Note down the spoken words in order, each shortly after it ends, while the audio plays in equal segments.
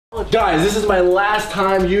technology. Guys, this is my last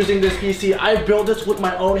time using this PC. I built this with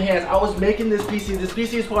my own hands. I was making this PC. This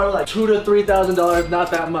PC is probably like $2,000 to $3,000,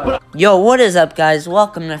 not that much. Yo, what is up, guys?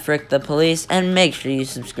 Welcome to Frick the Police, and make sure you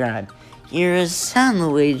subscribe. Here is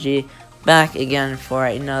Luigi back again for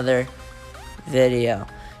another video.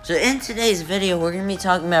 So in today's video, we're going to be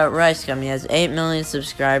talking about Ricegum. He has 8 million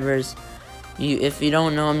subscribers. If you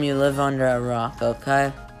don't know him, you live under a rock,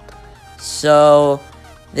 okay? So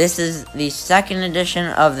this is the second edition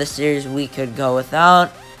of the series We Could Go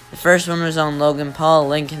Without. The first one was on Logan Paul,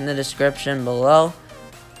 link in the description below.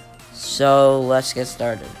 So let's get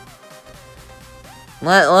started.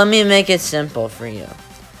 Let me make it simple for you.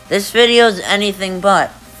 This video is anything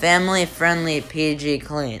but family friendly, PG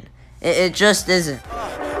clean. It just isn't.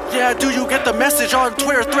 Yeah, do you get the message on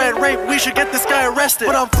Twitter thread rape? We should get this guy arrested.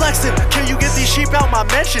 But I'm flexing. Can you get these sheep out my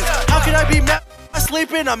mentions? How can I be mad? I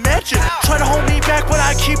sleep in a mansion. Try to hold me back, but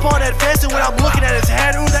I keep on advancing when I'm looking at his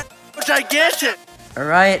head. Ooh, that gigantic.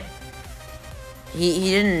 Alright. He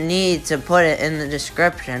didn't need to put it in the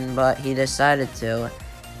description, but he decided to.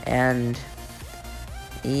 And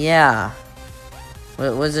yeah.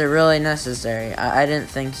 Was it really necessary? I didn't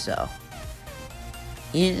think so.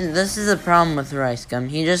 This is the problem with Ricegum.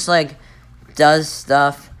 He just, like, does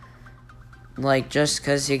stuff, like, just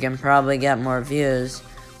because he can probably get more views.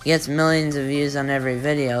 He gets millions of views on every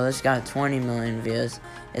video. This got 20 million views.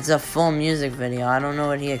 It's a full music video. I don't know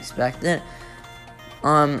what he expected.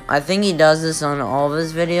 I think he does this on all of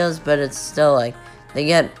his videos, but it's still, like,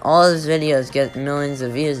 all his videos get millions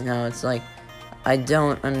of views now. It's like, I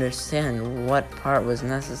don't understand what part was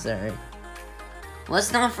necessary.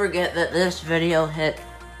 Let's not forget that this video hit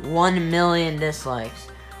 1 million dislikes,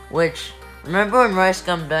 which, remember when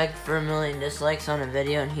Ricegum begged for 1 million dislikes on a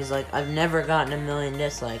video and he's like, I've never gotten 1 million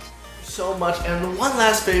dislikes. So much, and one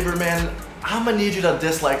last favor, man. I'm gonna need you to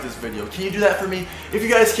dislike this video. Can you do that for me? If you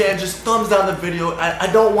guys can, just thumbs down the video. I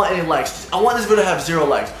don't want any likes. I want this video to have 0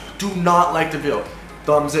 likes. Do not like the video.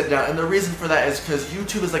 Thumbs it down. And the reason for that is because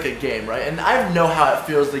YouTube is like a game, right? And I know how it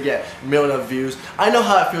feels to get 1 million of views. I know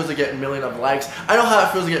how it feels to get 1 million of likes. I know how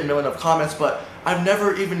it feels to get 1 million of comments, but I've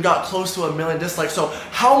never even got close to 1 million dislikes. So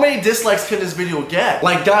how many dislikes can this video get?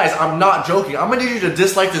 Like, guys, I'm not joking. I'm gonna need you to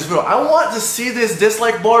dislike this video. I want to see this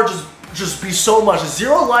dislike bar just be so much.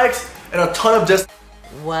 0 likes and a ton of dislikes.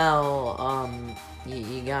 Well,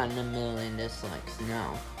 you got 1 million dislikes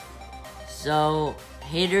now. So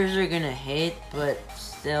haters are gonna hate, but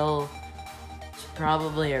still, it's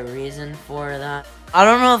probably a reason for that. I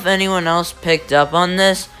don't know if anyone else picked up on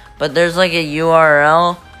this, but there's like a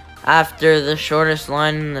URL after the shortest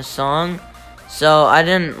line in the song. So I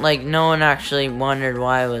didn't, like, no one actually wondered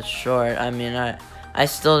why it was short. I mean, I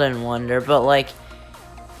still didn't wonder, but like,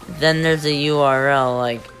 then there's a URL.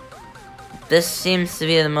 Like, this seems to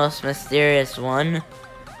be the most mysterious one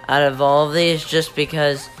out of all of these, just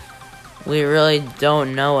because we really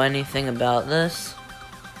don't know anything about this.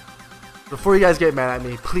 Before you guys get mad at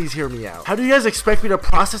me, please hear me out. How do you guys expect me to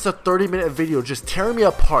process a 30-minute video just tearing me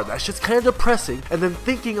apart? That shit's kind of depressing. And then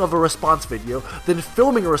thinking of a response video, then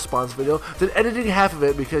filming a response video, then editing half of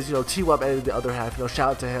it because, you know, T-Wop edited the other half, you know,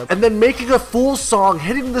 shout out to him. And then making a full song,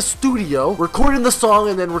 hitting the studio, recording the song,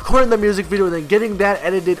 and then recording the music video, and then getting that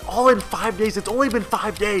edited all in 5 days. It's only been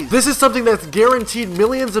 5 days. This is something that's guaranteed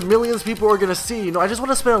millions and millions of people are gonna see. You know, I just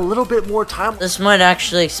want to spend a little bit more time. This might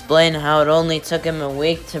actually explain how it only took him a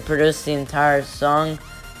week to produce the entire song.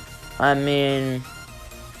 I mean,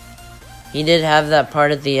 he did have that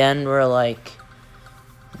part at the end where, like,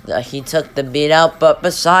 he took the beat out, but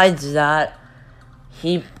besides that,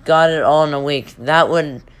 he got it all in a week. That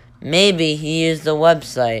would, maybe he used the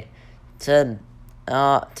website to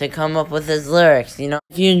come up with his lyrics, you know.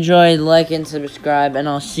 If you enjoyed, like and subscribe, and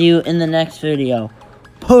I'll see you in the next video.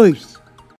 Peace!